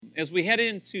as we head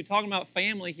into talking about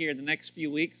family here the next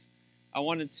few weeks, I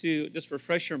wanted to just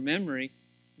refresh your memory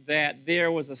that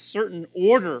there was a certain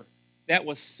order that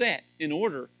was set in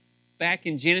order back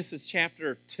in Genesis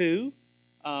chapter 2.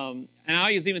 And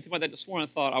I was even thinking about that this morning.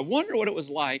 I thought, I wonder what it was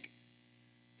like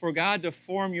for God to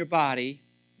form your body,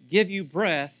 give you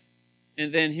breath,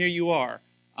 and then here you are.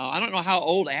 I don't know how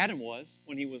old Adam was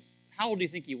when he was. How old do you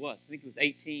think he was? I think he was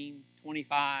 18,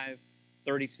 25,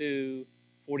 32,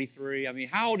 43. I mean,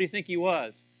 how old do you think he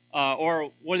was?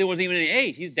 Or well, there wasn't even any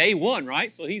age. He's day one,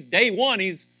 right? So he's day one.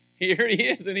 Here he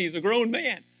is, and he's a grown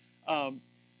man. Can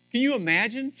you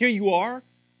imagine? Here you are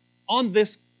on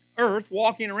this earth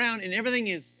walking around, and everything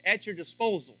is at your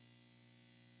disposal.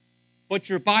 But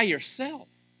you're by yourself.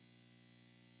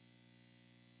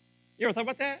 You ever thought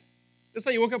about that? Just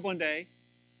say you woke up one day,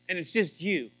 and it's just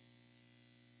you.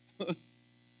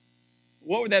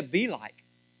 What would that be like?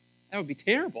 That would be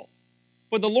terrible.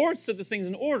 But the Lord set these things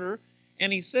in order,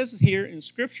 and He says here in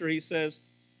Scripture, He says,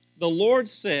 the Lord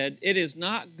said, it is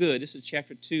not good, this is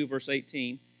chapter 2, verse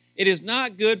 18, it is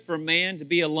not good for man to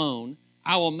be alone.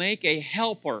 I will make a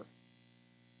helper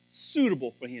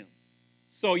suitable for him.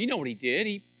 So you know what He did.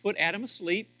 He put Adam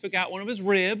asleep, took out one of his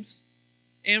ribs,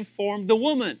 and formed the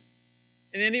woman.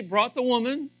 And then He brought the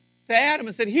woman to Adam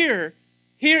and said, here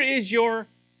is your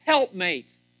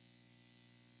helpmate.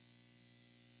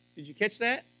 Did you catch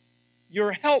that?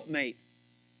 Your helpmate.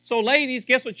 So ladies,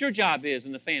 guess what your job is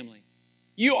in the family?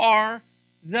 You are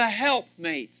the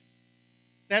helpmate.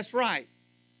 That's right.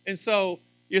 And so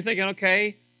you're thinking,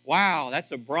 okay, wow,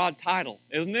 that's a broad title,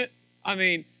 isn't it? I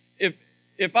mean,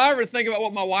 if I ever think about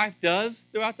what my wife does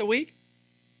throughout the week,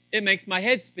 it makes my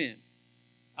head spin.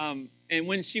 And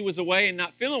when she was away and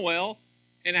not feeling well,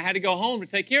 and I had to go home to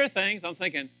take care of things, I'm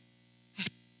thinking,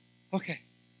 okay,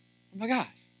 oh my gosh.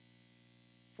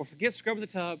 Forget scrubbing the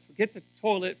tub, forget the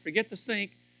toilet, forget the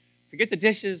sink, forget the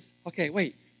dishes. Okay,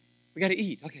 wait, we got to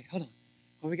eat. Okay, hold on.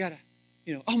 Oh, we got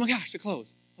to, oh my gosh, the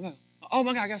clothes. Oh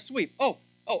my God, I got to sweep.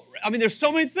 I mean, there's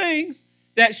so many things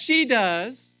that she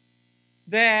does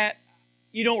that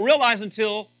you don't realize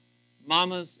until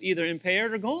mama's either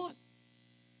impaired or gone.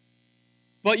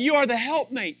 But you are the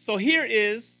helpmate. So here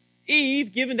is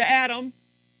Eve given to Adam,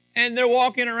 and they're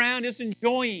walking around just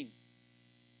enjoying.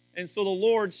 And so the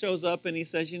Lord shows up and He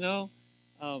says,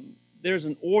 there's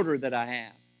an order that I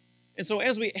have. And so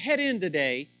as we head in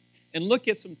today and look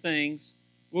at some things,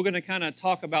 we're going to kind of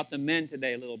talk about the men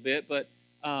today a little bit, but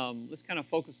let's kind of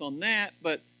focus on that.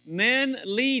 But men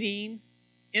leading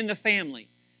in the family.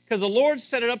 Because the Lord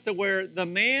set it up to where the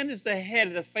man is the head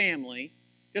of the family,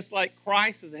 just like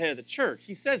Christ is the head of the church.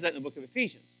 He says that in the book of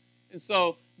Ephesians. And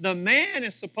so the man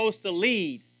is supposed to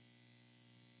lead.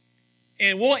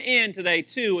 And we'll end today,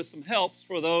 too, with some helps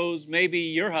for those, maybe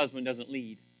your husband doesn't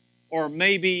lead, or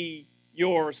maybe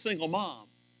you're a single mom.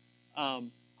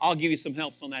 I'll give you some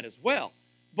helps on that as well.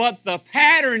 But the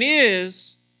pattern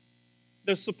is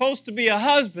there's supposed to be a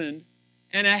husband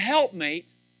and a helpmate,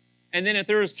 and then if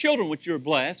there is children, which you're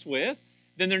blessed with,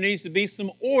 then there needs to be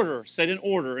some order, set in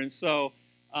order. And so,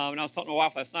 and I was talking to my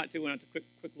wife last night, too, went out to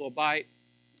quick little bite,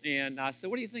 and I said,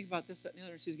 what do you think about this, that, and the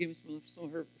other? And she's giving me some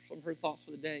of her thoughts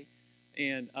for the day.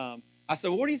 And I said,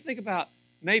 well, what do you think about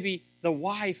maybe the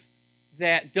wife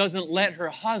that doesn't let her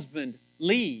husband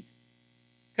lead?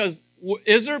 Because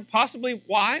is there possibly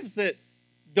wives that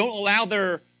don't allow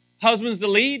their husbands to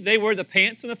lead? They wear the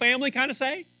pants in the family, kind of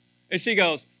say? And she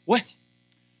goes,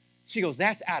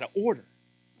 that's out of order.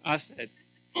 I said,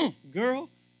 girl,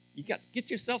 you got to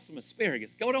get yourself some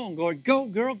asparagus. Go on, go,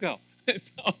 girl, go. And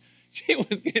so she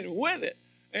was getting with it.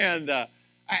 And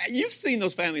you've seen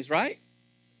those families, right?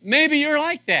 Maybe you're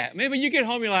like that. Maybe you get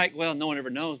home, you're like, well, no one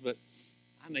ever knows, but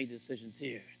I made the decisions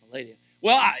here. The lady.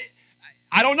 Well,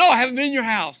 I don't know. I haven't been in your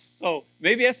house. So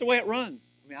maybe that's the way it runs.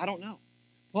 I mean, I don't know.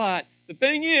 But the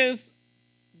thing is,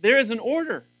 there is an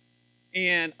order.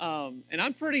 And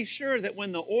I'm pretty sure that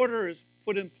when the order is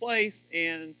put in place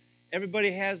and everybody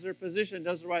has their position and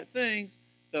does the right things,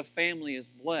 the family is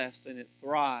blessed and it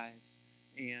thrives.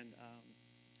 And,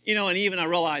 and even I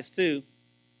realize, too,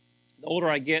 the older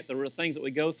I get, the real things that we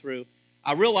go through,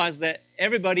 I realize that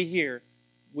everybody here,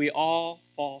 we all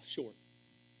fall short.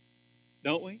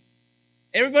 Don't we?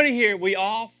 Everybody here, we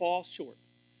all fall short.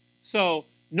 So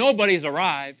nobody's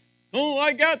arrived. Oh,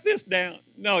 I got this down.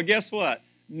 No, guess what?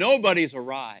 Nobody's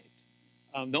arrived.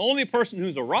 The only person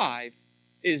who's arrived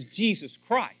is Jesus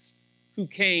Christ, who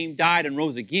came, died, and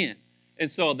rose again. And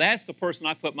so that's the person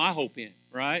I put my hope in,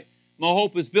 right? My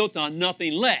hope is built on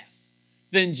nothing less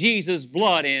than Jesus'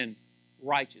 blood and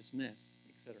righteousness,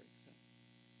 etc., etc.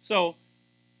 So,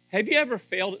 have you ever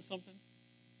failed at something?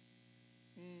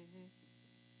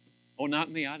 Oh,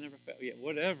 not me. I never failed. Yeah,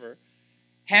 whatever.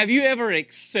 Have you ever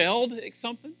excelled at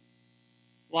something?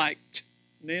 Like,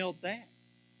 nailed that.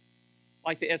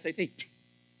 Like the SAT.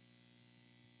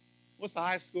 What's the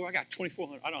highest score? I got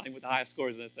 2,400. I don't know what the highest score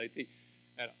is in the SAT.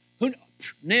 Who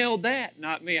nailed that?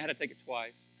 Not me. I had to take it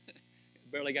twice.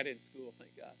 Barely got into school,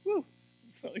 thank God. Woo.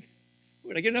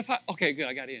 Did I get enough? Okay, good.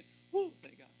 I got in. Woo,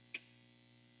 thank God.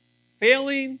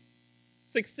 Failing,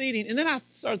 succeeding. And then I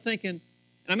started thinking,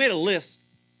 and I made a list.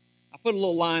 I put a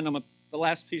little line on the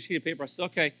last sheet of paper. I said,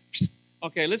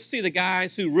 okay, let's see the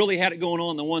guys who really had it going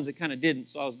on and the ones that kind of didn't.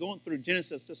 So I was going through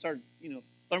Genesis to start,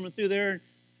 thumbing through there.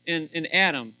 And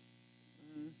Adam,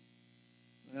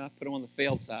 I put him on the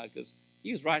failed side because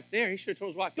he was right there. He should have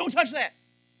told his wife, don't touch that.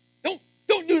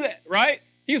 Don't do that, right?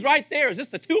 He was right there. It was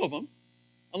just the two of them.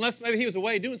 Unless maybe he was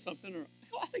away doing something. Or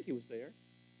I think he was there.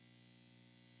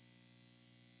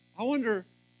 I wonder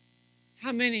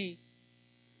how many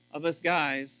of us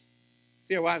guys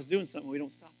see our wives doing something, we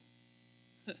don't stop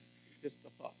them. Just a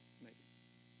thought, maybe.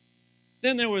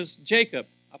 Then there was Jacob.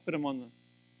 I put him on the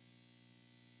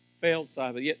failed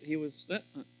side, but yet he was.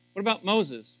 What about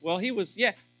Moses? Well, he was,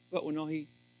 but no, he.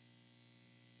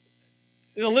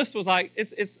 The list was like,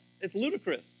 it's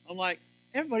ludicrous. I'm like,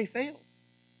 everybody fails.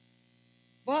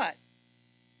 But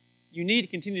you need to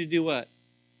continue to do what?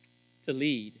 To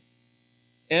lead.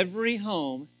 Every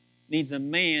home needs a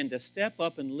man to step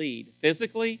up and lead,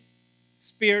 physically,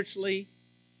 spiritually,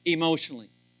 emotionally.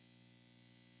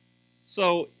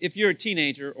 So if you're a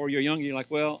teenager or you're younger, you're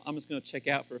like, well, I'm just going to check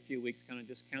out for a few weeks, kind of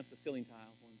just count the ceiling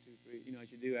tiles, 1, 2, 3,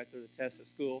 as you do after the test at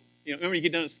school. Remember you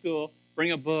get done at school,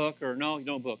 bring a book, or no, you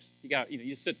don't have books. You got,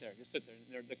 you sit there.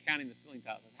 They're counting the ceiling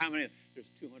tiles. How many? There's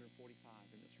 245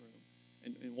 in this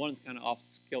room, and one's kind of off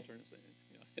kilter. And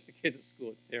the kids at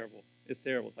school, it's terrible. It's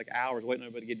terrible. It's like hours waiting on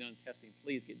everybody to get done testing.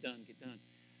 Please get done.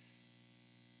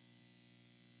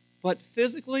 But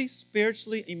physically,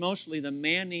 spiritually, emotionally, the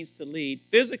man needs to lead.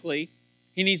 Physically,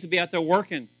 he needs to be out there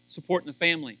working, supporting the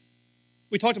family.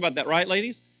 We talked about that, right,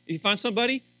 ladies? If you find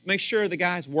somebody, make sure the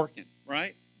guy's working,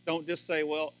 right? Don't just say,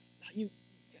 well,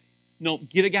 no,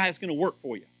 get a guy that's going to work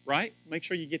for you, right? Make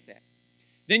sure you get that.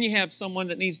 Then you have someone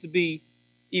that needs to be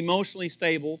emotionally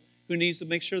stable, who needs to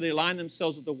make sure they align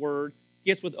themselves with the Word,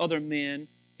 gets with other men,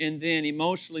 and then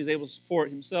emotionally is able to support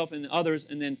himself and others,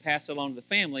 and then pass it along to the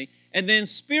family. And then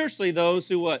spiritually, those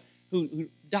who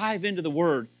dive into the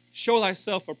Word, show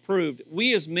thyself approved.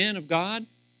 We as men of God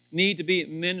need to be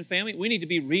men and family. We need to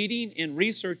be reading and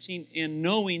researching and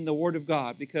knowing the Word of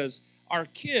God, because our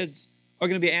kids are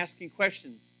going to be asking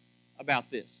questions about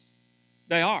this.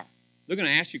 They are. They're going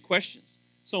to ask you questions.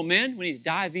 So men, we need to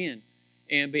dive in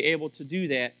and be able to do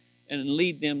that and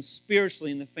lead them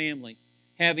spiritually in the family.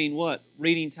 Having what?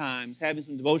 Reading times, having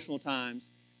some devotional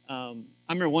times. I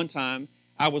remember one time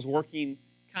I was working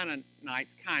kind of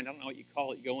nights, I don't know what you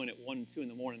call it. You go in at 1 and 2 in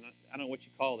the morning. I don't know what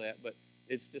you call that, but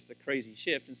it's just a crazy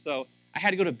shift. And so I had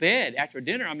to go to bed after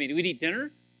dinner. I mean, we'd eat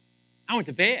dinner. I went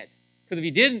to bed. Because if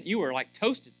you didn't, you were like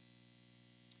toasted.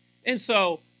 And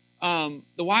so the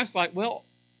wife's like, well,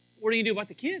 what do you do about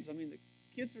the kids? I mean, the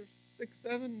kids are 6,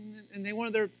 7, and they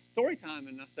wanted their story time.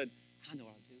 And I said, I know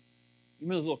what I'll do. You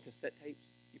remember those little cassette tapes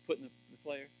you put in the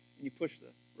player, and you push the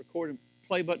record and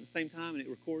play button at the same time, and it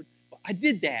records? Well, I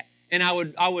did that. And I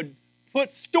would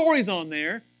put stories on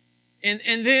there, and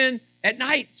then at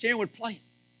night, Sharon would play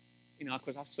them. Of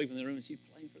course, I was sleeping in the room, and she'd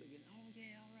play them for the game. Oh, yeah,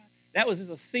 all right. That was just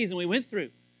a season we went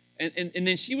through. And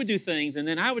then she would do things, and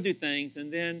then I would do things,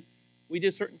 and then we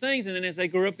did certain things, and then as they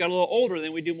grew up, got a little older,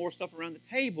 then we do more stuff around the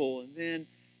table. And then,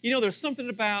 there's something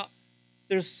about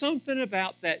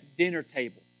that dinner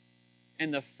table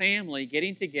and the family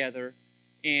getting together,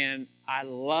 and I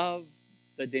love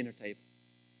the dinner table.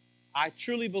 I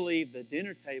truly believe the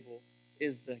dinner table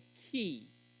is the key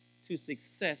to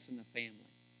success in the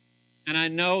family. And I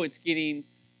know it's getting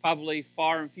probably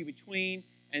far and few between,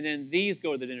 and then these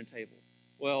go to the dinner table.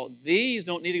 Well, these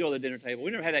don't need to go to the dinner table.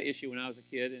 We never had that issue when I was a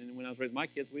kid, and when I was raising my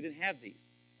kids, we didn't have these.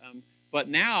 But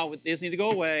now, these need to go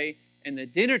away, and the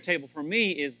dinner table for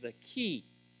me is the key.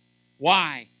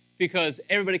 Why? Because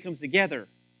everybody comes together,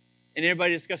 and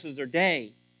everybody discusses their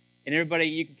day, and everybody,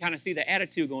 you can kind of see the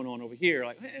attitude going on over here.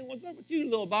 Like, hey, what's up with you,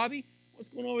 little Bobby? What's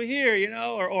going on over here,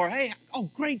 Or hey, oh,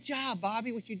 great job,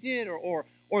 Bobby, what you did. Or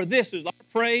this, there's a lot of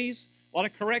praise, a lot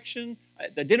of correction.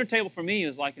 The dinner table for me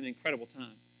is like an incredible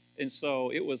time. And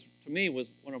so it was, to me,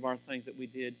 was one of our things that we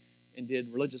did and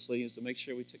did religiously, is to make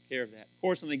sure we took care of that. Of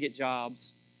course, when they get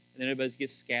jobs, and then everybody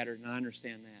gets scattered, and I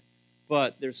understand that.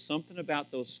 But there's something about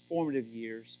those formative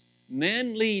years,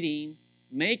 men leading,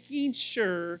 making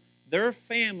sure their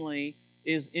family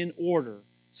is in order.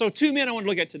 So 2 men I want to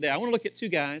look at today. I want to look at 2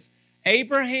 guys.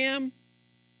 Abraham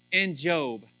and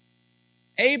Job.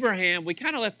 Abraham, we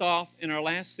kind of left off in our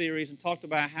last series and talked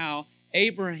about how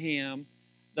Abraham,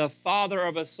 the father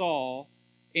of us all,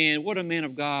 and what a man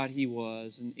of God he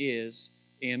was and is.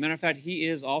 And matter of fact, he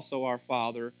is also our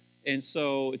father. And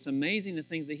so it's amazing the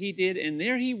things that he did. And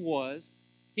there he was.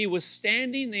 He was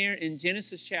standing there in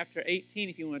Genesis chapter 18,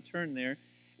 if you want to turn there.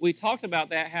 We talked about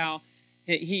that, how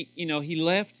he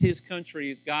left his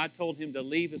country. God told him to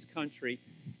leave his country.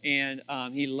 And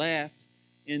he left.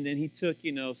 And then he took,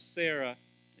 Sarah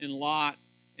and Lot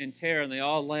and Terah, and they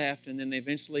all left. And then they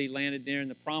eventually landed there in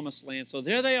the promised land. So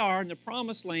there they are in the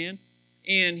promised land.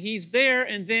 And he's there,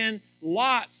 and then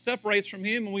Lot separates from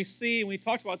him. And we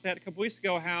talked about that a couple weeks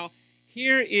ago, how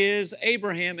here is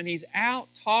Abraham, and he's out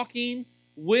talking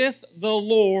with the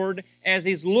Lord as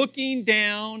he's looking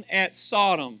down at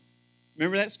Sodom.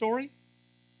 Remember that story?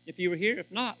 If you were here.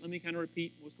 If not, let me kind of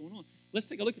repeat what's going on. Let's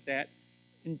take a look at that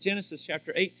in Genesis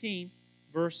chapter 18,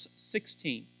 verse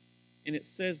 16. And it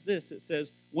says this. It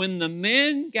says, when the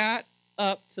men got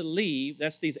up to leave,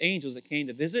 that's these angels that came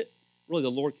to visit. Really,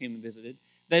 the Lord came and visited.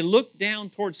 They looked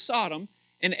down towards Sodom,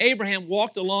 and Abraham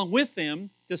walked along with them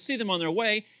to see them on their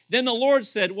way. Then the Lord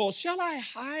said, well, shall I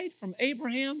hide from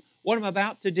Abraham what I'm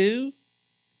about to do?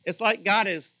 It's like God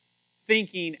is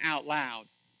thinking out loud.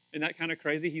 Isn't that kind of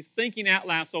crazy? He's thinking out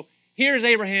loud. So here's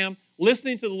Abraham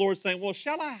listening to the Lord saying, well,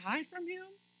 shall I hide from him?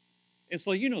 And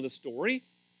so you know the story.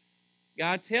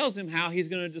 God tells him how he's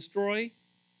going to destroy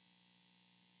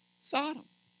Sodom.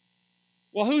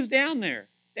 Well, who's down there?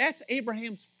 That's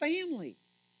Abraham's family.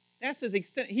 That's his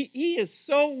extent. He is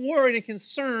so worried and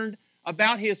concerned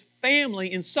about his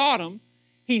family in Sodom.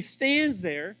 He stands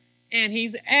there and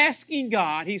he's asking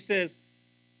God. He says,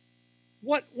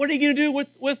 what are you going to do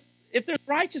with if there's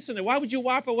righteous in there? Why would you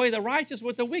wipe away the righteous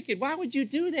with the wicked? Why would you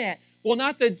do that? Well,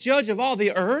 not the judge of all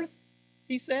the earth,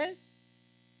 he says.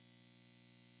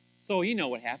 So you know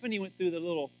what happened. He went through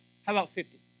how about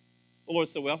 50? The Lord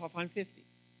said, well, if I find 50.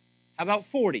 How about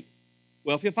 40?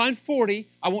 Well, if you find 40,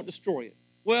 I won't destroy it.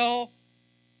 Well,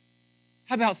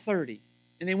 how about 30?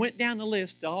 And they went down the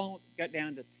list, all got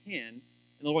down to 10. And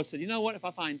the Lord said, you know what? If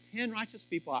I find 10 righteous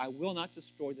people, I will not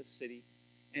destroy the city.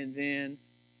 And then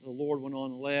the Lord went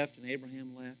on and left, and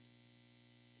Abraham left.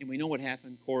 And we know what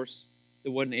happened. Of course, they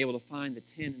wasn't able to find the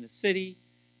 10 in the city.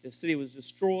 The city was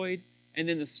destroyed. And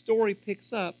then the story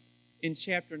picks up in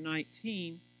chapter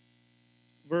 19,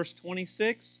 verse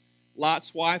 26.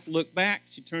 Lot's wife looked back.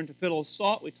 She turned to a pillow of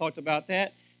salt. We talked about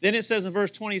that. Then it says in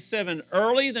verse 27,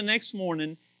 early the next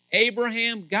morning,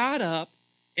 Abraham got up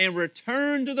and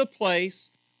returned to the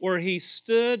place where he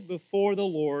stood before the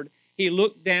Lord. He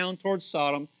looked down towards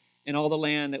Sodom, and all the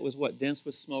land that was dense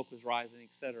with smoke was rising,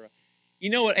 etc. You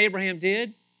know what Abraham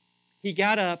did? He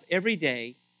got up every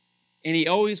day, and he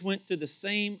always went to the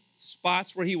same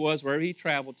spots where he was, wherever he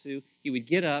traveled to. He would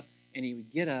get up, and he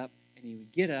would get up, and he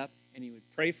would get up, and he would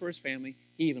pray for his family.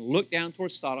 He even looked down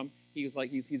towards Sodom. He was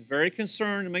like, he's very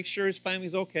concerned to make sure his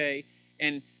family's okay.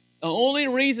 And the only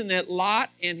reason that Lot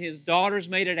and his daughters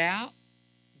made it out,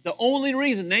 the only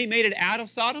reason they made it out of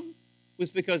Sodom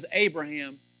was because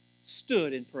Abraham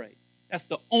stood and prayed. That's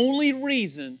the only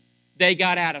reason they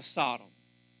got out of Sodom.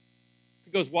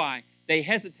 Because why? They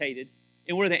hesitated,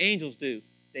 and what do the angels do?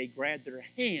 They grabbed their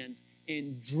hands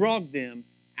and dragged them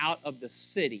out of the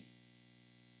city.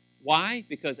 Why?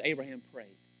 Because Abraham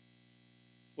prayed.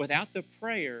 Without the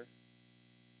prayer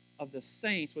of the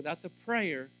saints, without the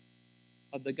prayer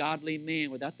of the godly man,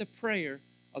 without the prayer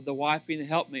of the wife being the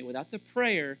helpmate, without the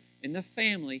prayer in the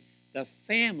family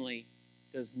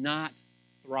does not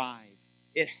thrive.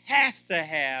 It has to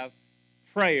have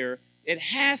prayer. It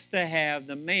has to have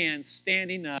the man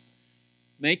standing up,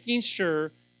 making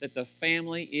sure that the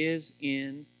family is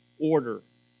in order.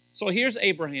 So here's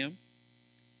Abraham.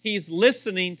 He's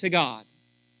listening to God.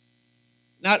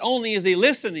 Not only is he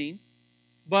listening,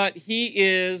 but he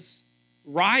is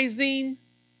rising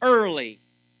early.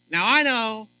 Now I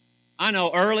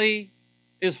know early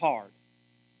is hard.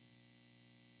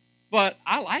 But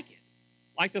I like it.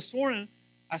 Like this morning,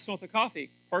 I smoked the coffee,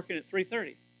 perking at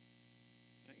 3:30.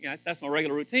 That's my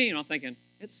regular routine. I'm thinking,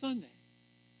 it's Sunday.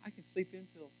 I can sleep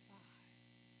until 5.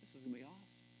 This is going to be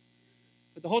awesome.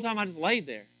 But the whole time I just laid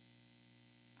there.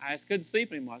 I just couldn't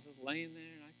sleep anymore. I was just laying there,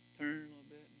 and I turned a little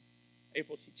bit. And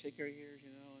April, she'd shake her ears,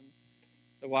 and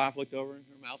the wife looked over, and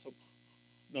her mouth was,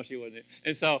 no, she wasn't.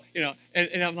 And so,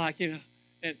 and I'm like, and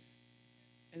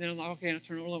then I'm like, okay, and I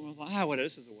turned over, and I was like, whatever,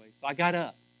 this is a waste. So I got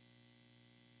up.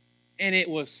 And it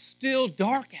was still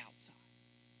dark outside.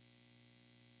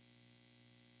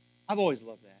 I've always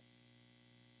loved that.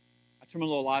 I turn my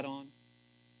little light on,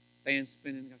 fan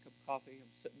spinning, got a cup of coffee, I'm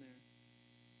sitting there.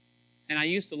 And I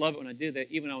used to love it when I did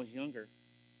that, even when I was younger.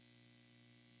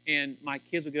 And my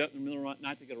kids would get up in the middle of the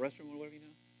night to go to the restroom or whatever, And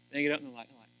they get up and they're like,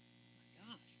 oh my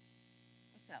gosh,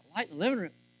 what's that light in the living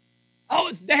room? Oh,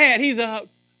 it's Dad. He's up.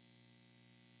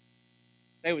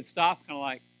 They would stop kind of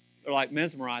like, they're like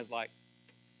mesmerized, like,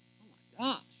 oh my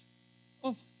gosh.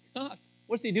 Oh my gosh.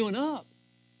 What's he doing up?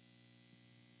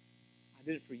 I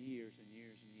did it for years and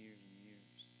years and years and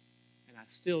years. And I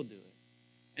still do it.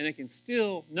 And they can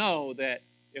still know that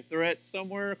if they're at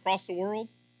somewhere across the world,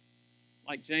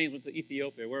 like James went to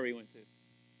Ethiopia, wherever he went to.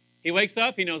 He wakes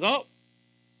up, he knows, oh,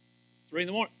 it's 3 in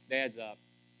the morning. Dad's up.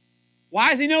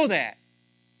 Why does he know that?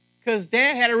 Because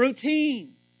Dad had a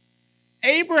routine.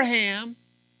 Abraham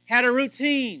had a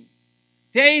routine.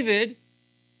 David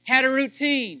had a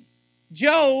routine.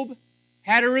 Job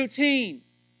had a routine.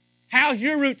 How's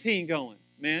your routine going,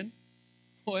 man?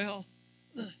 Well,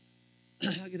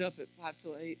 I get up at 5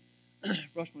 till 8,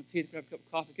 brush my teeth, grab a cup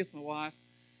of coffee, kiss my wife.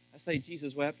 I say,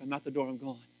 Jesus wept. I'm out the door. I'm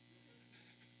gone.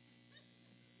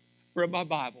 Read my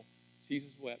Bible.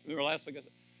 Jesus wept. Remember last week I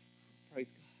said,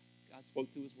 praise God. God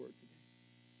spoke through His Word today.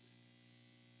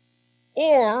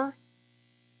 Or,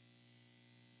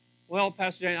 well,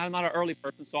 Pastor Jane, I'm not an early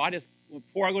person, so I just,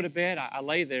 before I go to bed, I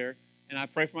lay there and I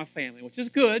pray for my family, which is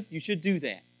good. You should do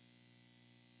that.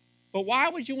 But why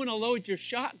would you want to load your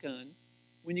shotgun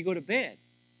when you go to bed?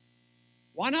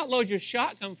 Why not load your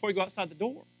shotgun before you go outside the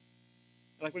door?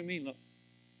 Like, what do you mean? Look,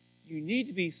 you need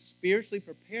to be spiritually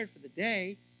prepared for the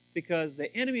day because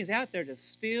the enemy is out there to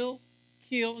steal,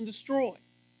 kill, and destroy.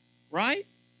 Right?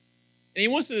 And he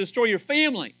wants to destroy your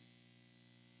family.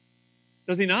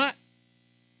 Does he not?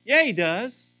 Yeah, he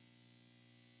does.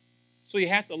 So you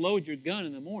have to load your gun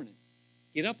in the morning.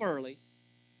 Get up early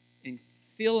and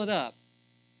fill it up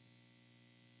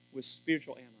with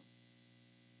spiritual ammo.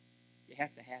 You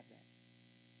have to have that.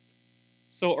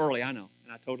 So early, I know,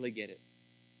 and I totally get it.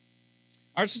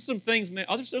 There's some things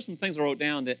I wrote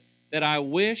down that I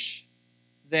wish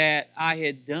that I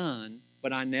had done,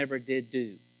 but I never did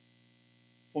do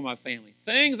for my family.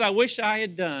 Things I wish I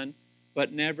had done,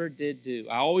 but never did do.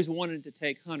 I always wanted to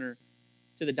take Hunter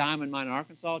to the diamond mine in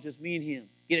Arkansas, just me and him.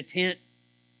 Get a tent,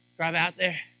 drive out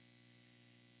there,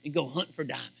 and go hunting for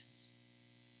diamonds.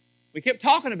 We kept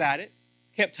talking about it.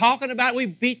 We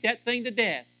beat that thing to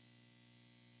death.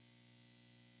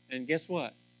 And guess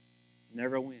what?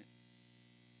 Never went.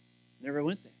 Never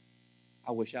went there.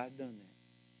 I wish I had done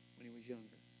that when he was younger.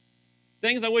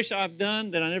 Things I wish I've done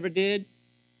that I never did.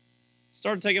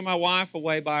 Started taking my wife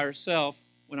away by herself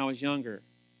when I was younger.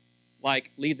 Like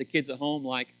leave the kids at home,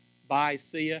 like bye,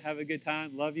 see ya, have a good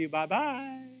time, love you,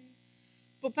 bye-bye.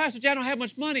 But Pastor Jay, I don't have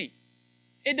much money.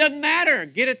 It doesn't matter.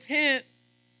 Get a tent,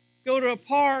 go to a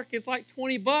park. It's like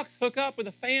 $20. Hook up with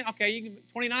a fan. Okay, you can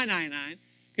 $29.99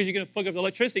 because you're going to hook up the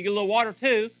electricity, get a little water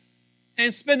too,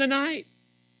 and spend the night.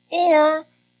 Or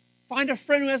find a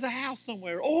friend who has a house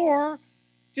somewhere. Or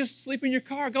just sleep in your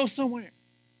car, go somewhere.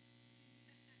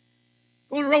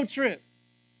 Go on a road trip.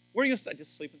 Where are you going to stay?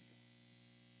 Just sleep in the car.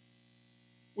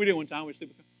 We did one time. We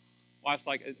sleep in the car. Wife's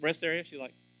like, at the rest area, she's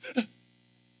like,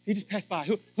 he just passed by.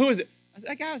 Who is it? I said,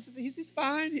 that guy, he's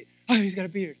fine. He's got a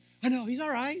beard. I know, he's all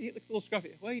right. He looks a little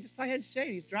scruffy. Well, he just probably had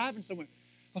shade. He's driving somewhere.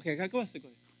 Okay, I got to go outside.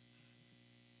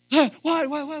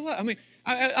 What? I mean,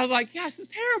 I was like, gosh, this is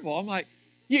terrible. I'm like,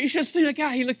 you should have seen that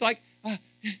guy. He looked like,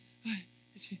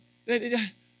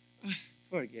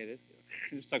 forget it.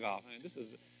 Just took off. Man, this is,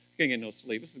 can't get no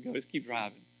sleep. This is good. Just keep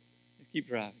driving. Keep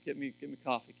driving. Get me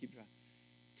coffee. Keep driving.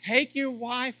 Take your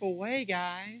wife away,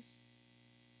 guys.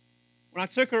 When I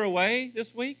took her away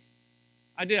this week,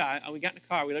 I did. We got in the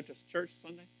car. We left to church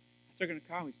Sunday. I took her in the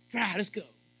car. And we said, drive, let's go.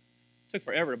 It took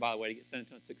forever, by the way, to get San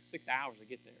Antonio. It took 6 hours to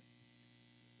get there.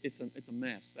 It's a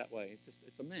mess that way.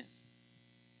 It's a mess.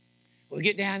 We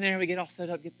get down there, we get all set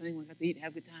up, get things, we got to eat and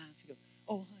have a good time. She goes,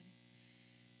 oh, honey.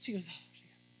 She goes,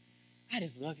 I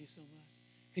just love you so much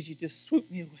because you just swooped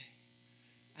me away.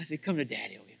 I said, come to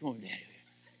Daddy over here. Come on, Daddy over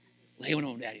here. Lay one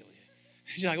on Daddy over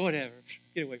here. She's like, whatever.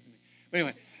 Get away from me. But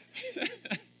anyway,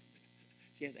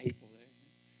 she has April there,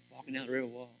 walking down the river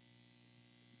wall.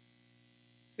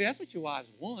 See, that's what your wives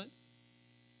want.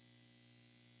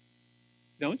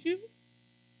 Don't you?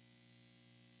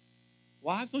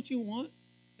 Wives, don't you want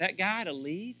that guy to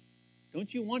lead?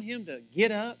 Don't you want him to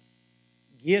get up?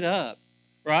 Get up,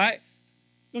 right?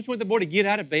 Don't you want the boy to get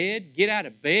out of bed? Get out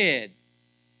of bed,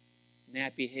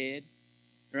 nappy head,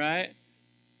 right?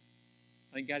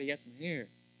 Thank God he got some hair.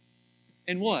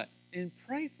 And what? And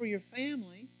pray for your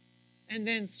family and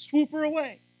then swoop her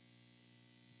away.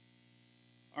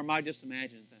 Or am I just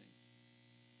imagining things?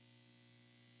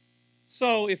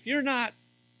 So if you're not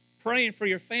praying for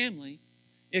your family,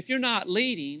 if you're not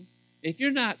leading, if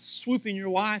you're not swooping your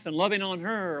wife and loving on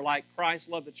her like Christ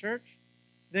loved the church,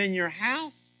 then your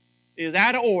house is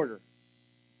out of order.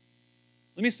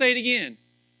 Let me say it again.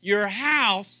 Your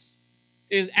house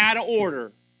is out of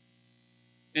order.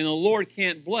 And the Lord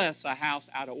can't bless a house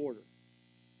out of order.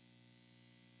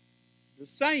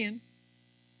 Just saying,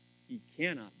 He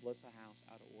cannot bless a house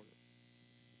out of order.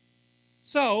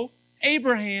 So,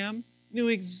 Abraham knew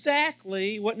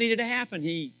exactly what needed to happen.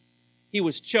 He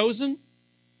was chosen.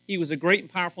 He was a great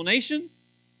and powerful nation.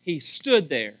 He stood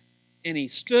there, and he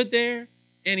stood there,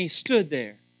 and he stood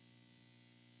there.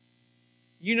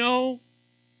 You know,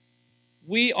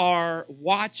 we are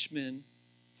watchmen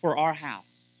for our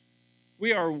house.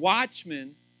 We are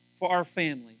watchmen for our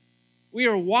family. We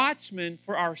are watchmen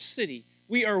for our city.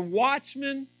 We are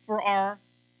watchmen for our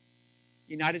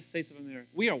United States of America.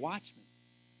 We are watchmen.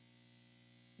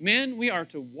 Men, we are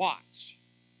to watch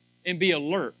and be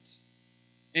alert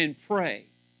and pray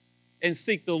and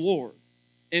seek the Lord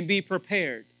and be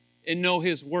prepared and know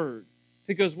His Word.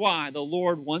 Because why? The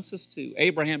Lord wants us to.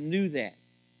 Abraham knew that.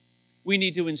 We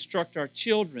need to instruct our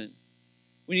children.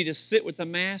 We need to sit with the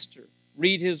Master,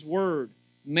 read His Word,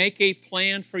 make a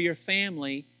plan for your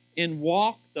family, and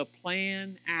walk the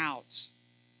plan out.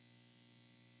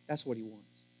 That's what He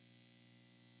wants.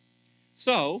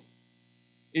 So,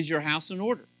 is your house in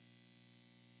order?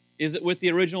 Is it with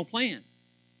the original plan?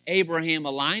 Abraham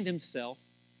aligned himself.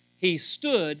 He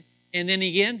stood, and then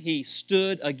again, he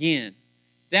stood again.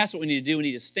 That's what we need to do. We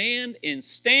need to stand and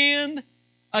stand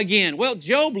again. Well,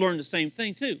 Job learned the same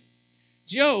thing too.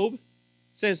 Job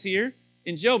says here,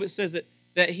 in Job it says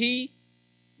that he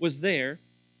was there,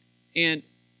 and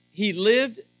he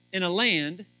lived in a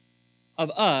land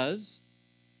of Uz,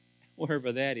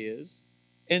 wherever that is.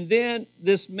 And then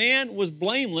this man was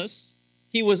blameless.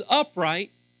 He was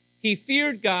upright. He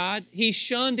feared God. He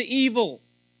shunned evil.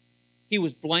 He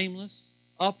was blameless,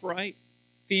 upright,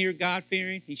 feared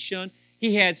God-fearing. He shunned.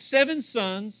 He had 7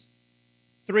 sons,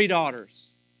 3 daughters.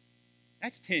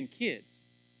 That's 10 kids.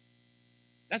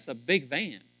 That's a big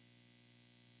van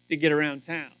to get around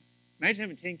town. Imagine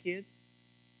having 10 kids.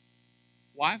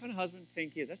 Wife and a husband, 10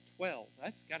 kids. That's 12.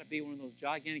 That's got to be one of those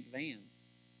gigantic vans,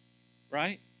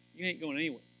 right? You ain't going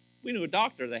anywhere. We knew a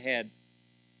doctor that had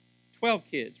 12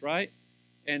 kids, right?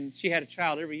 And she had a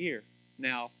child every year.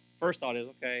 Now, first thought is,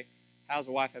 okay, how does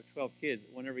a wife have 12 kids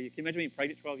whenever you... Can you imagine being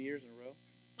pregnant 12 years in a row?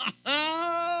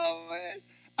 Oh, man.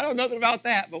 I don't know nothing about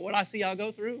that, but what I see y'all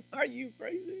go through, are you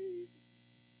crazy?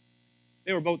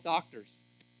 They were both doctors.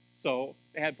 So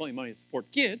they had plenty of money to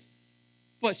support the kids,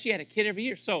 but she had a kid every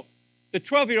year. So the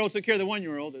 12-year-old took care of the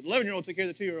 1-year-old, the 11-year-old took care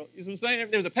of the 2-year-old. You know what I'm saying?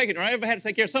 There was a pecking order. Everybody had to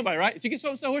take care of somebody, right? Did you get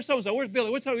so-and-so? Where's so-and-so? Where's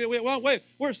Billy? Where's so-and-so? Wait,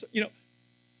 where's, you know.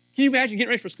 Can you imagine getting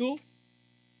ready for school?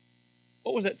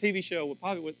 What was that TV show?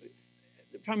 Probably with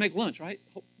trying to make lunch, right?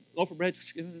 Loaf of bread,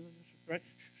 right?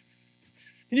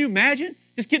 Can you imagine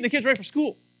just getting the kids ready for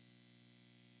school?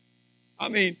 I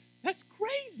mean, that's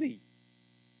crazy.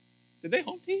 Did they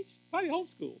home teach? Probably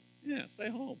homeschool. Yeah, stay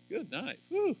home. Good night.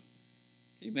 Whew.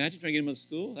 Can you imagine trying to get them to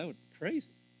school? That would be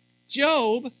crazy.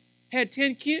 Job had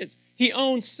 10 kids. He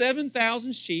owned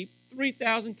 7,000 sheep,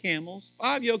 3,000 camels,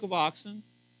 5 yoke of oxen.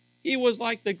 He was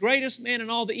like the greatest man in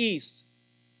all the East.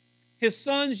 His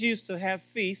sons used to have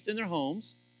feasts in their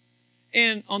homes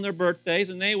and on their birthdays,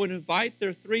 and they would invite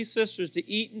their 3 sisters to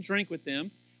eat and drink with them.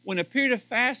 When a period of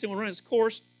fasting would run its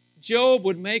course, Job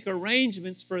would make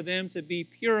arrangements for them to be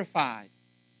purified.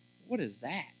 What is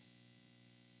that?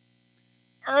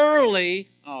 Early,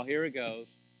 oh, here it goes.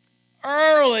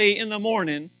 Early in the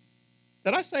morning,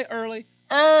 did I say early?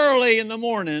 Early in the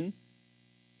morning,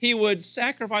 he would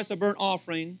sacrifice a burnt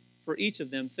offering for each of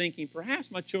them, thinking,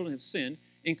 perhaps my children have sinned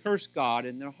and cursed God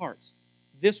in their hearts.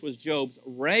 This was Job's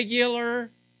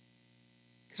regular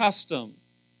custom.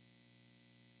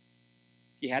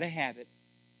 He had a habit.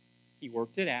 He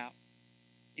worked it out.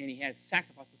 And he had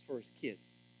sacrifices for his kids.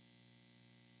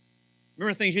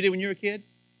 Remember things you did when you were a kid?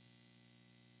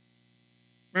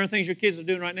 Remember things your kids are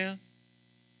doing right now?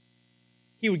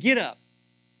 He would get up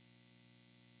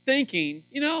thinking,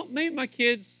 you know, maybe my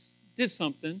kids did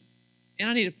something and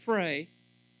I need to pray.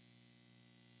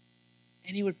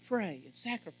 And he would pray and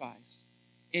sacrifice.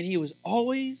 And he was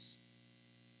always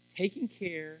taking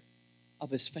care of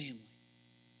his family.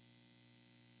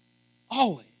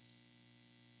 Always.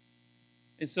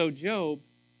 And so Job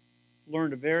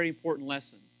learned a very important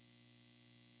lesson,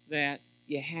 that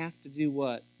you have to do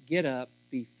what? Get up,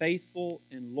 be faithful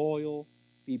and loyal,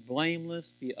 be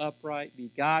blameless, be upright, be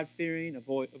God-fearing,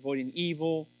 avoiding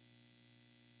evil,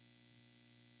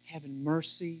 having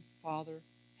mercy, Father.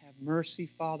 Have mercy,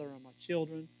 Father, on my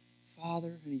children.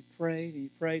 Father, and he prayed, and he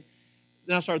prayed.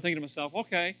 Then I started thinking to myself,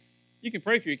 okay, You can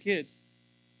pray for your kids.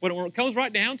 But when it comes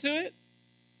right down to it,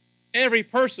 every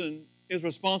person is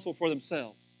responsible for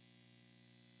themselves.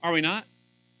 Are we not?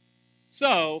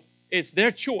 So, it's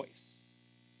their choice.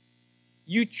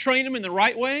 You train them in the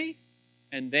right way,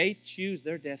 and they choose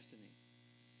their destiny.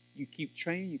 You keep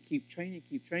training, you keep training, you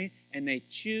keep training, and they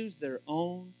choose their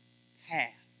own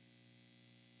path.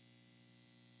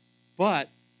 But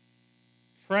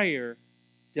prayer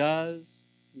does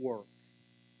work.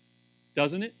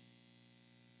 Doesn't it?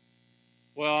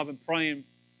 Well, I've been praying,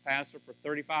 Pastor, for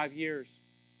 35 years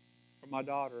for my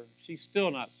daughter. She's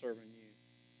still not serving you.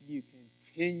 You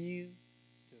continue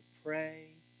to pray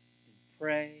and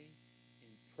pray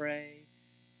and pray.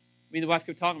 Me and the wife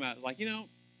kept talking about it. Like,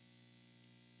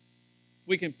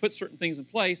 we can put certain things in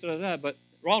place, but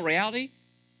in all reality,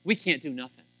 we can't do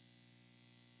nothing.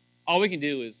 All we can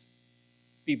do is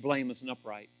be blameless and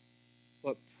upright.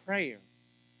 But prayer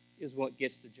is what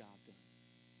gets the job done.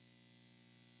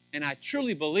 And I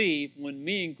truly believe when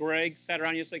me and Greg sat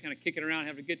around yesterday kind of kicking around,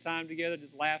 having a good time together,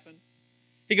 just laughing.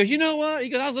 He goes, you know what? He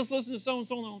goes, I was just listening to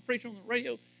so-and-so on the preacher on the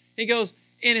radio. He goes,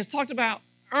 and it's talked about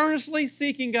earnestly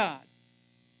seeking God.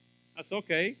 I said,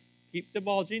 okay, keep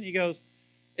divulging. He goes,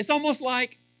 it's almost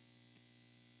like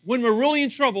when we're really in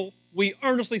trouble, we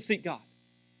earnestly seek God.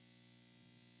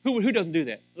 Who doesn't do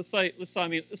that? Let's say all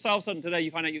of a sudden today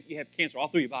you find out you have cancer all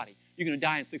through your body. You're going to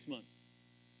die in 6 months.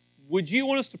 Would you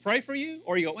want us to pray for you?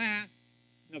 Or you go,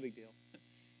 no big deal.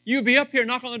 You'd be up here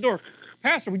knocking on the door.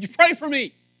 Pastor, would you pray for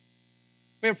me?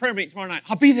 We have a prayer meeting tomorrow night.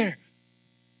 I'll be there.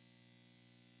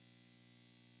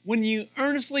 When you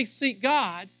earnestly seek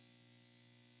God,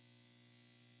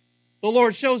 the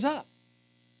Lord shows up.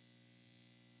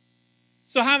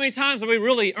 So how many times do we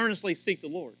really earnestly seek the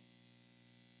Lord?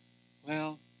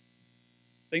 Well,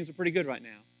 things are pretty good right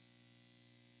now.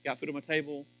 Got food on my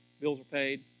table, bills are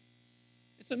paid.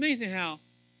 It's amazing how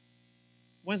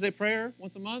Wednesday prayer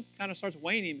once a month kind of starts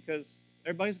waning because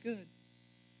everybody's good.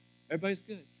 Everybody's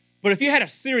good. But if you had a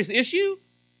serious issue,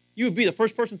 you would be the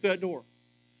first person through that door.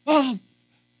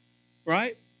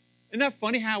 Right? Isn't that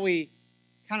funny how we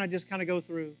kind of go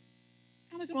through?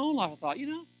 I looked at my own life, I thought,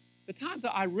 the times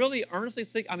that I really earnestly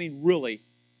seek, really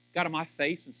got on my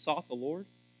face and sought the Lord,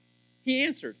 He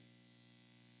answered.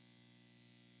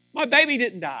 My baby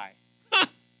didn't die.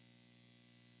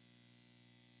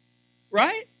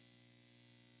 Right?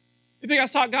 You think I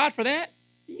sought God for that?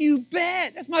 You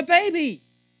bet. That's my baby.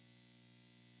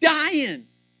 Dying.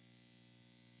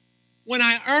 When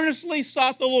I earnestly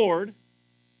sought the Lord,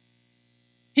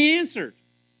 He answered.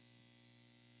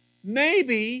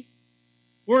 Maybe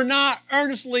we're not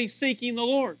earnestly seeking the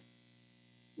Lord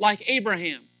like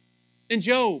Abraham and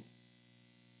Job.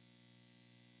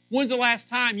 When's the last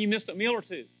time you missed a meal or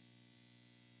two?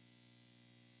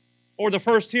 Or the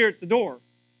first here at the door?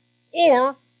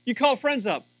 Or you call friends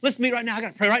up. Let's meet right now. I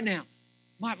got to pray right now.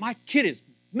 My kid is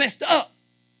messed up.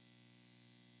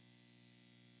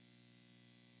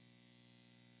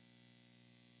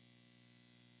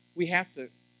 We have to.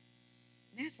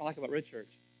 That's what I like about Red Church.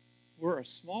 We're a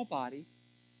small body,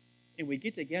 and we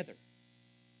get together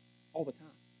all the time.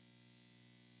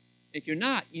 If you're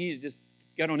not, you need to just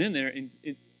get on in there and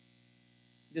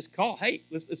just call. Hey,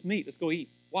 let's meet. Let's go eat.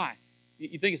 Why?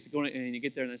 You think it's going, and you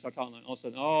get there and they start talking, and all of a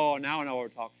sudden, oh, now I know what we're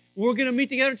talking. We're going to meet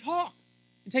together and talk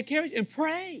and take care of it and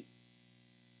pray.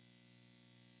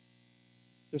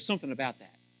 There's something about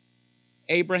that.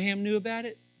 Abraham knew about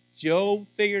it. Job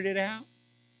figured it out.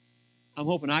 I'm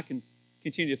hoping I can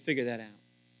continue to figure that out.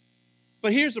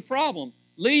 But here's the problem.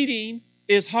 Leading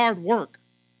is hard work.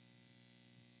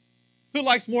 Who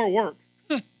likes more work?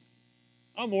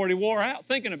 I'm already wore out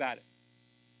thinking about it.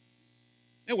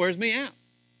 It wears me out.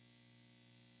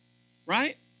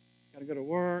 Right? Got to go to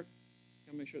work.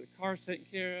 Got to make sure the car's taken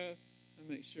care of. Got to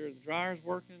make sure the dryer's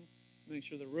working. Make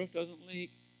sure the roof doesn't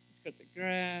leak. Cut the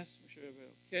grass. Make sure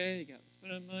everybody's okay. You got to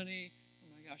spend money. Oh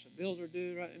my gosh, the bills are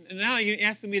due. Right? And now you're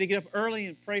asking me to get up early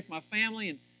and pray for my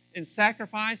family and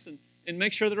sacrifice and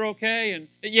make sure they're okay. And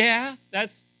yeah,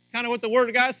 that's kind of what the Word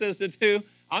of God says to do.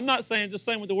 I'm not saying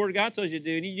what the Word of God tells you to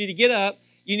do. You need to get up.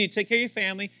 You need to take care of your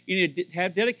family. You need to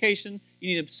have dedication.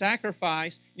 You need to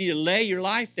sacrifice. You need to lay your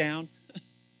life down.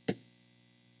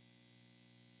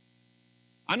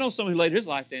 I know someone who laid his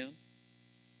life down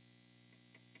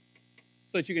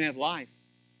so that you can have life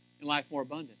and life more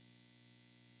abundant.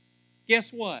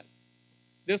 Guess what?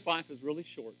 This life is really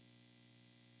short.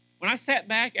 When I sat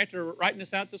back after writing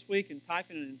this out this week and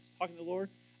typing and talking to the Lord,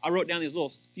 I wrote down these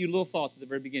few little thoughts at the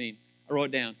very beginning. I wrote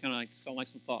it down, kind of sound like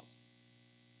some thoughts.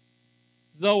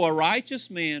 Though a righteous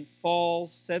man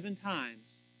falls 7 times,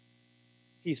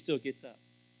 he still gets up.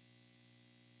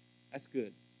 That's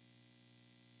good.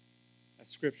 That's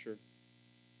Scripture.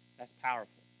 That's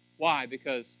powerful. Why?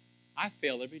 Because I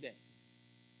fail every day.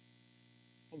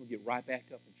 I'm going to get right back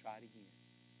up and try it again.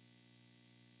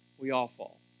 We all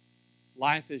fall.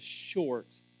 Life is short.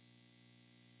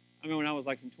 I mean, when I was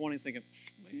like in 20s thinking,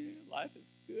 man, life is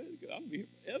good. I'll be here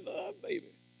forever, baby.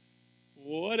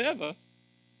 Whatever.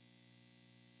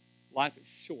 Life is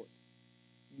short.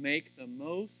 Make the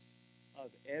most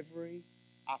of every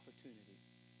opportunity.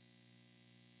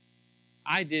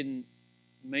 I didn't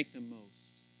make the most.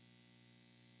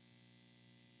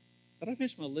 Did I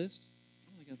finish my list?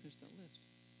 I'm not going to finish that list.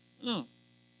 Oh,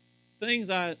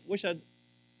 things I wish I'd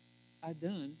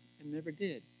done and never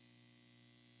did.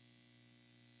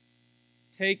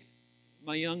 Take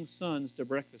my young sons to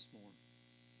breakfast more.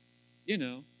 You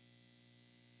know,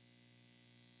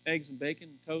 eggs and bacon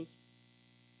and toast.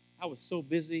 I was so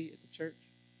busy at the church.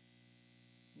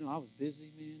 No, I was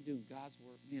busy, man, doing God's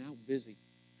work. Man, I was busy.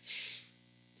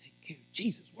 Take care of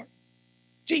Jesus' work.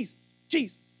 Jesus,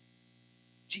 Jesus,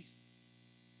 Jesus.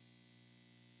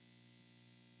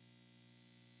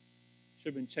 Should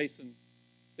have been chasing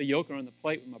the yolk on the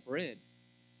plate with my bread,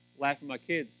 laughing at my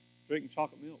kids, drinking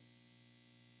chocolate milk.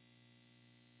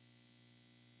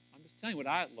 I'm just telling you what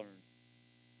I learned.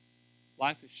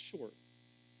 Life is short.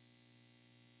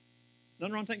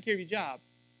 Nothing wrong taking care of your job.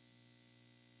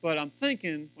 But I'm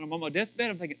thinking, when I'm on my deathbed,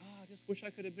 I'm thinking, I just wish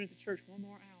I could have been at the church one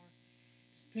more hour.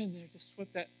 Just been there, just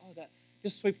sweep that,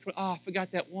 just sweep, I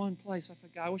forgot that one place.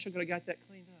 I wish I could have got that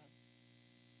cleaned up.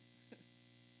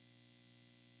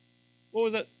 What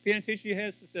was that piano teacher you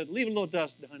had? She said, leave a little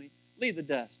dust, honey. Leave the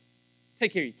dust.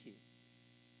 Take care of your kids.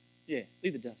 Yeah,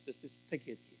 leave the dust. Just take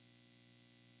care of the kids.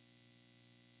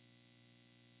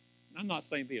 I'm not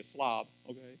saying be a slob,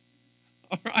 okay?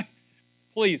 All right?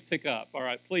 Please pick up, all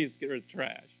right? Please get rid of the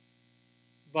trash.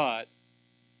 But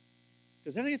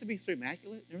does everything have to be so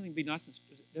immaculate? Everything be nice?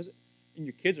 Does it? And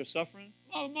your kids are suffering?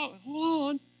 Mama, hold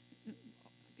on.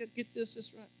 Get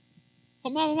this right. Oh,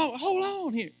 Mama, hold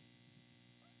on here.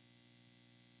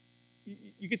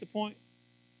 You get the point?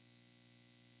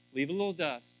 Leave a little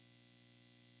dust.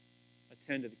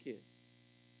 Attend to the kids.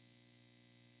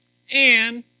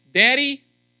 And Daddy,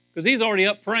 because he's already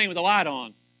up praying with the light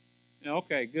on.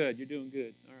 Okay, good. You're doing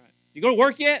good. All right. You go to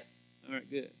work yet? All right,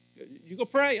 good. Good. You go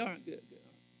pray? All right, good. All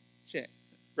right. Check.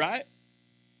 Right?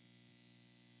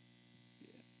 Yeah.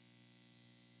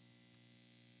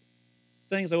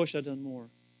 Things I wish I'd done more.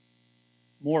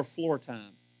 More floor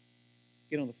time.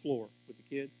 Get on the floor with the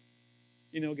kids.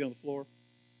 Get on the floor.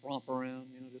 Romp around,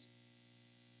 just.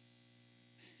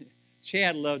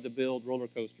 Chad loved to build roller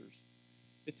coasters.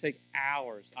 It'd take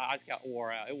hours. I just got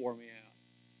wore out. It wore me out.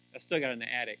 I still got it in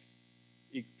the attic.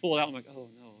 You pull it out, I'm like, oh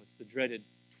no, it's the dreaded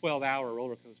 12-hour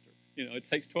roller coaster. It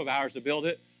takes 12 hours to build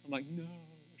it. I'm like, no,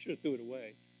 I should have threw it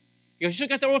away. He goes, you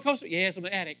should have got the roller coaster? Yeah, it's in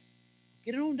the attic.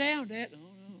 Get it on down, Dad. No,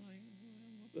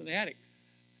 I'm in the attic.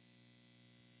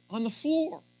 On the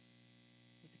floor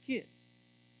with the kids.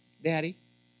 Daddy,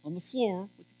 on the floor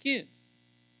with the kids.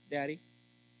 Daddy,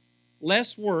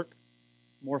 less work,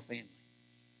 more family.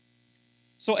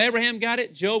 So Abraham got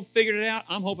it. Job figured it out.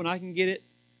 I'm hoping I can get it.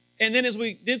 And then as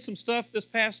we did some stuff this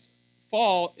past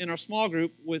fall in our small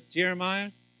group with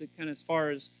Jeremiah, that kind of as far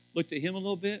as looked at him a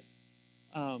little bit,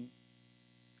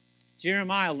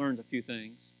 Jeremiah learned a few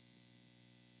things.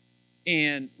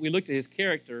 And we looked at his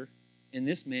character, and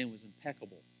this man was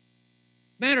impeccable.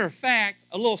 Matter of fact,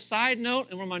 a little side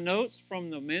note in one of my notes from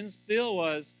the men's deal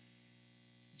was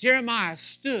Jeremiah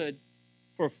stood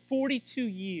for 42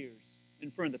 years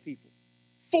in front of the people.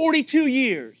 42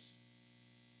 years.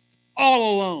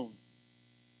 All alone.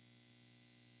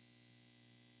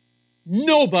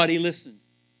 Nobody listened.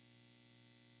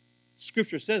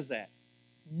 Scripture says that.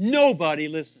 Nobody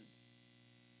listened.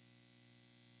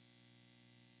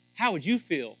 How would you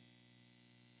feel?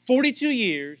 42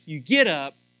 years, you get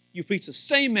up, you preach the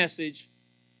same message,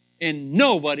 and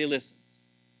nobody listens.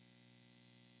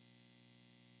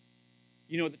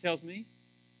 You know what that tells me?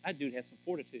 That dude has some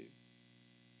fortitude.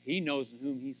 He knows in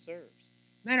whom he serves.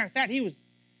 Matter of fact, he was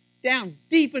down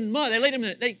deep in mud. They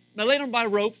laid him by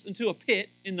ropes into a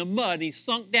pit in the mud, and he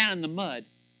sunk down in the mud.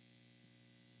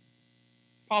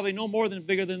 Probably no more than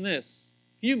bigger than this.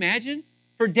 Can you imagine?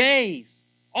 For days,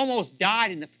 almost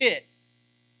died in the pit.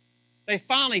 They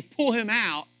finally pull him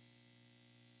out.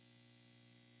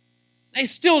 They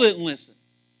still didn't listen.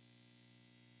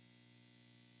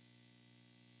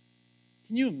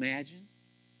 Can you imagine?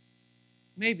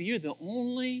 Maybe you're the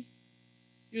only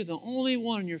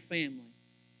one in your family.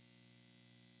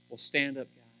 Well, stand up,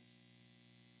 guys.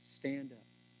 Stand up.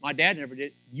 My dad never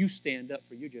did. You stand up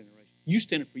for your generation. You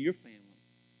stand up for your family.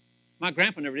 My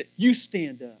grandpa never did. You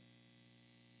stand up.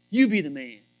 You be the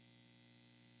man.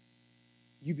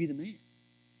 You be the man.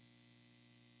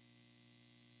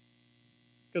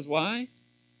 Because why?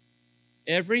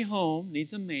 Every home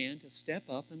needs a man to step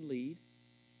up and lead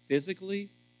physically,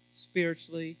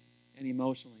 spiritually, and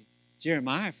emotionally.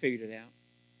 Jeremiah figured it out,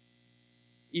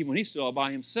 even when he stood all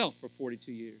by himself for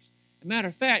 42 years. As a matter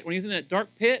of fact, when he's in that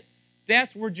dark pit,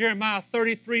 that's where Jeremiah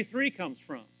 33:3 comes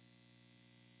from.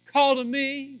 Call to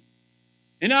me,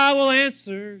 and I will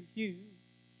answer you.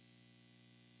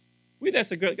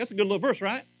 That's a good little verse,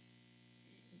 right?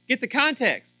 Get the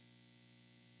context.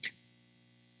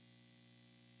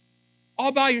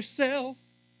 All by yourself,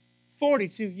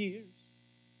 42 years.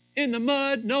 In the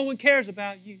mud, no one cares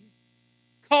about you.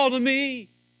 Call to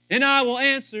me, and I will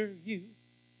answer you.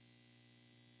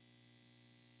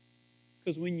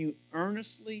 Because when you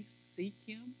earnestly seek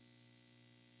Him,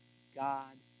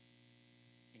 God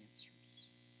answers.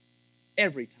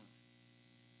 Every time.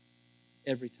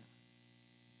 Every time.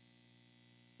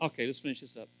 Okay, let's finish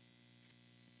this up.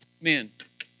 Men,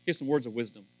 here's some words of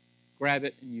wisdom. Grab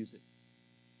it and use it.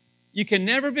 You can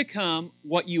never become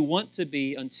what you want to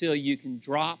be until you can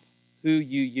drop who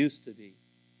you used to be.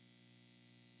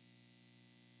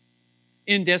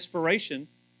 In desperation,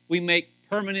 we make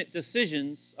permanent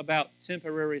decisions about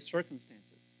temporary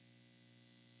circumstances.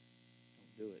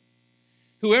 Don't do it.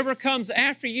 Whoever comes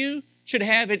after you should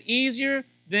have it easier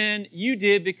than you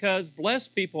did, because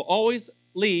blessed people always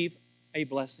leave a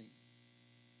blessing.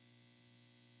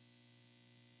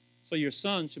 So your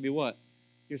son should be what?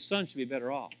 Your son should be better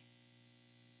off.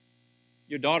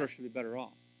 Your daughter should be better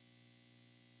off.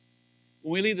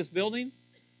 When we leave this building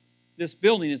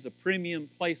is a premium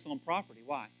place on property.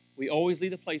 Why? We always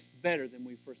leave the place better than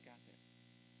we first got there.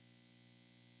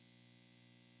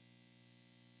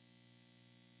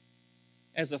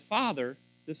 As a father,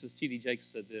 this is T.D. Jakes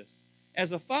said this,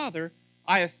 as a father,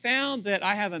 I have found that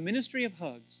I have a ministry of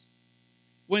hugs.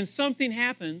 When something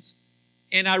happens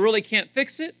and I really can't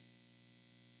fix it,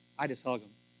 I just hug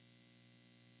them.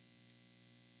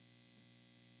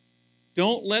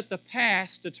 Don't let the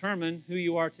past determine who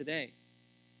you are today.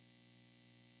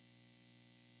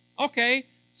 Okay,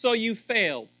 so you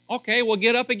failed. Okay, well,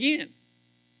 get up again.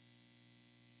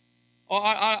 Oh,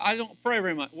 I don't pray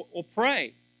very much. Well,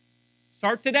 pray.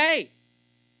 Start today.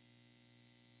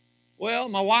 Well,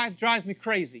 my wife drives me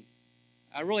crazy.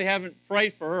 I really haven't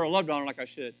prayed for her or loved on her like I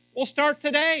should. Well, start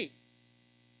today.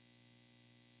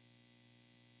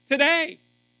 Today.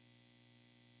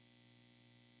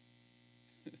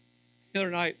 The other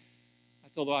night, I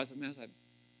told the wife, I said, man, I'm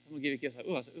going to give you a kiss. I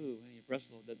said, ooh, man, your breast's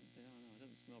a little, I don't know, it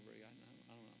doesn't smell very good.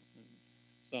 I don't know.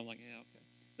 So I'm like, yeah, okay.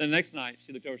 Then the next night,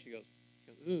 she looked over, she goes,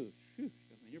 ooh, phew. She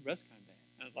goes, man, your breast's kind of bad.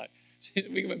 And I was like,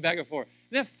 we went back and forth.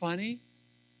 Isn't that funny?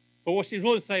 But what she's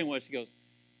really saying was,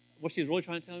 what she was really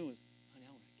trying to tell me was, honey,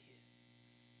 I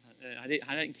want a kiss.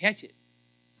 I didn't catch it.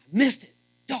 I missed it.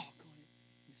 Doggone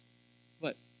it. Missed it.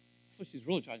 But that's what she's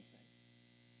really trying to say.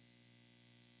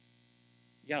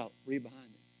 You got to read behind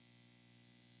it.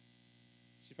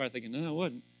 She's probably thinking, no, I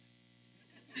wasn't.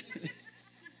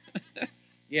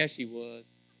 Yeah, she was.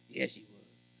 Yeah, she was.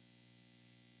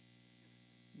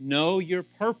 Know your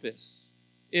purpose.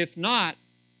 If not,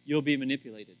 you'll be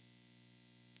manipulated.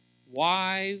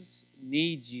 Wives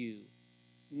need you,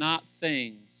 not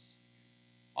things.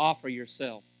 Offer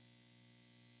yourself.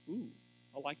 Ooh,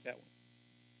 I like that one.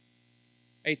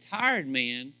 A tired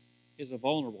man is a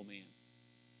vulnerable man.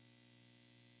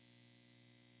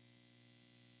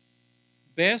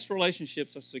 Best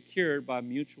relationships are secured by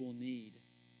mutual need.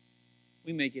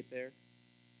 We may get there.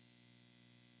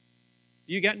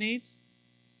 Do you got needs?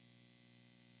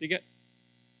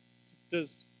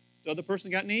 Does the other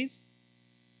person got needs?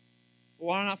 Well,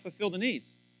 why not fulfill the needs?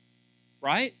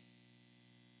 Right?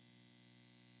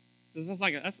 That's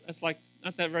like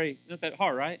not that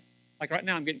hard, right? Like right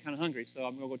now I'm getting kind of hungry, so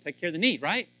I'm going to go take care of the need,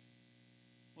 right?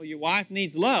 Well, your wife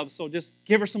needs love, so just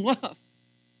give her some love.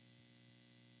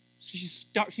 She's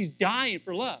dying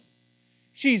for love.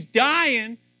 She's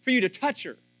dying for you to touch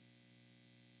her.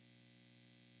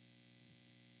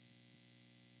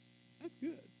 That's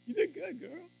good. You did good,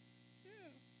 girl. Yeah.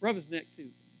 Rub his neck, too.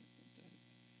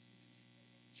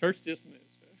 Church dismissed.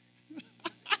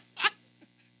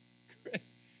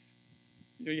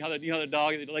 You know how the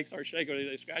dog and the legs start shaking,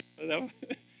 they scratch.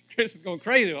 Chris is going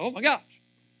crazy. Oh, my gosh.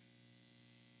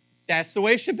 That's the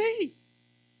way it should be.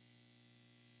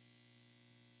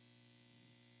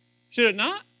 Should it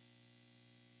not?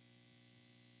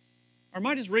 Or am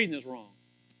I just reading this wrong?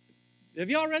 Have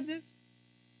y'all read this?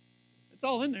 It's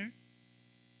all in there.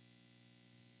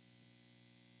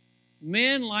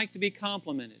 Men like to be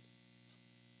complimented.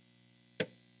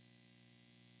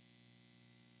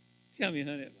 tell me,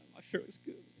 honey. My shirt looks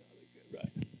good. I look good,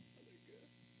 right? I look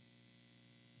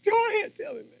good. Go ahead,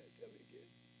 tell me, man.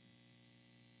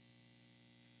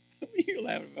 Tell me again. You're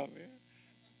laughing about me.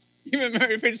 You've been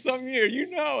married for some years. You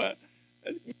know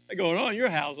that's going on in your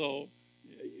household.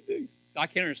 Yeah, you do. So I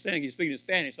can't understand you speaking in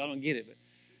Spanish, so I don't get it. But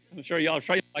I'm sure y'all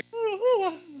are like,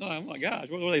 oh my gosh,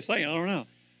 what are they saying? I don't know.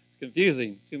 It's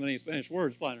confusing. Too many Spanish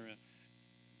words flying around.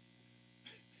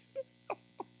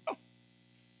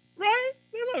 Right?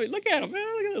 They love it. Look at them, man.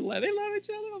 Look at them. They love each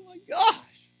other. Oh my gosh.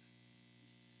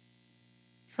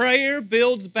 Prayer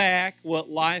builds back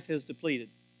what life has depleted.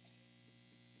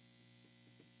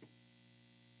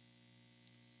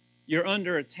 You're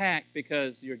under attack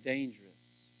because you're dangerous.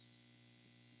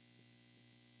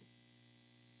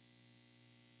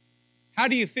 How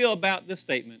do you feel about this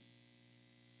statement,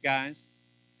 guys?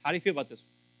 How do you feel about this?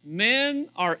 Men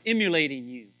are emulating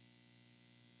you.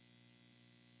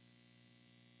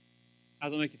 How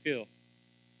does that make you feel?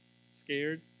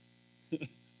 Scared?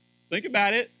 Think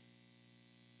about it.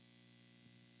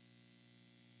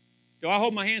 Do I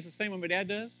hold my hands the same way my dad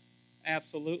does?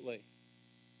 Absolutely.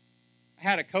 I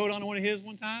had a coat on one of his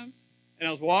one time, and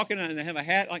I was walking, and I have a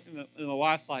hat, and my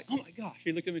wife's like, oh my gosh.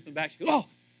 She looked at me from the back. She goes, oh.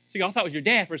 She goes, I thought it was your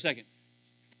dad for a second.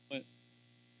 She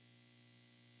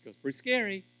goes, pretty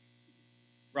scary.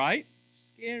 Right?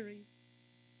 Scary.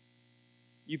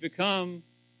 You become,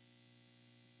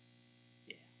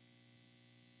 yeah.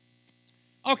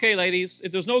 Okay, ladies,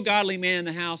 if there's no godly man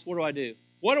in the house, what do I do?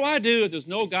 What do I do if there's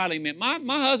no godly man? My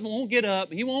husband won't get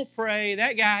up. He won't pray.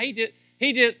 That guy,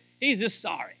 he's just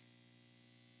sorry.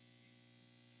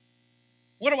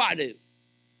 What do I do?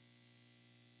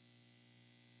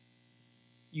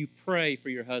 You pray for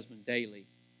your husband daily,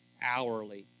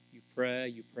 hourly. You pray,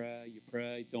 you pray, you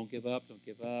pray. Don't give up, don't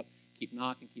give up. Keep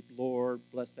knocking, keep Lord,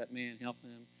 bless that man, help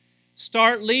him.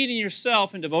 Start leading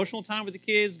yourself in devotional time with the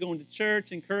kids, going to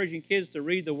church, encouraging kids to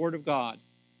read the Word of God.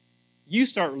 You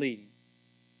start leading.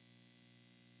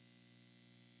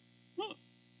 Huh.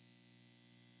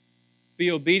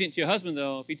 Be obedient to your husband,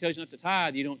 though. If he tells you not to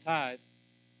tithe, you don't tithe.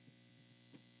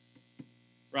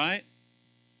 Right?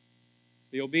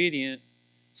 Be obedient.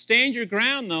 Stand your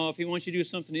ground, though, if he wants you to do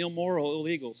something immoral,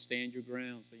 illegal. Stand your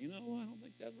ground. Say, you know what? I don't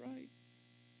think that's right.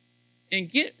 And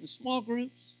get in small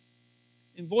groups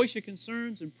and voice your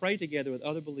concerns and pray together with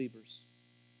other believers.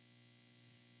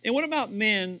 And what about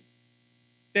men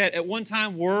that at one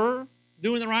time were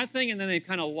doing the right thing and then they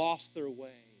kind of lost their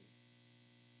way?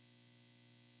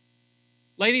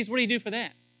 Ladies, what do you do for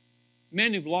that?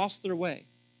 Men who've lost their way.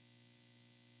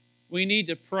 We need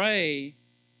to pray.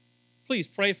 Please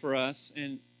pray for us,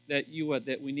 and that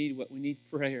we need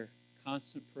prayer,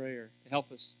 constant prayer to help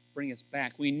us bring us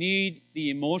back. We need the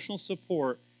emotional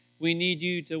support. We need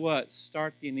you to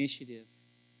start the initiative.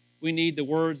 We need the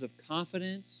words of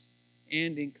confidence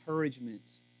and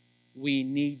encouragement. We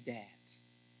need that.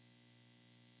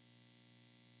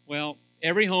 Well,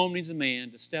 every home needs a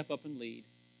man to step up and lead,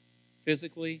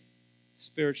 physically,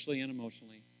 spiritually, and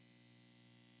emotionally.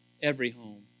 Every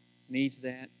home needs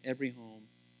that. Every home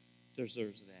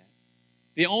deserves that.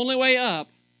 The only way up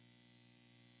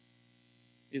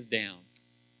is down.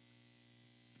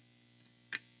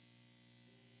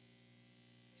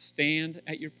 Stand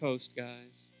at your post,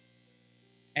 guys.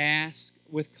 Ask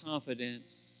with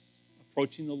confidence,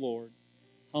 approaching the Lord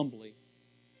humbly,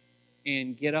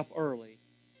 and get up early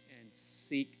and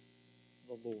seek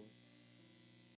the Lord.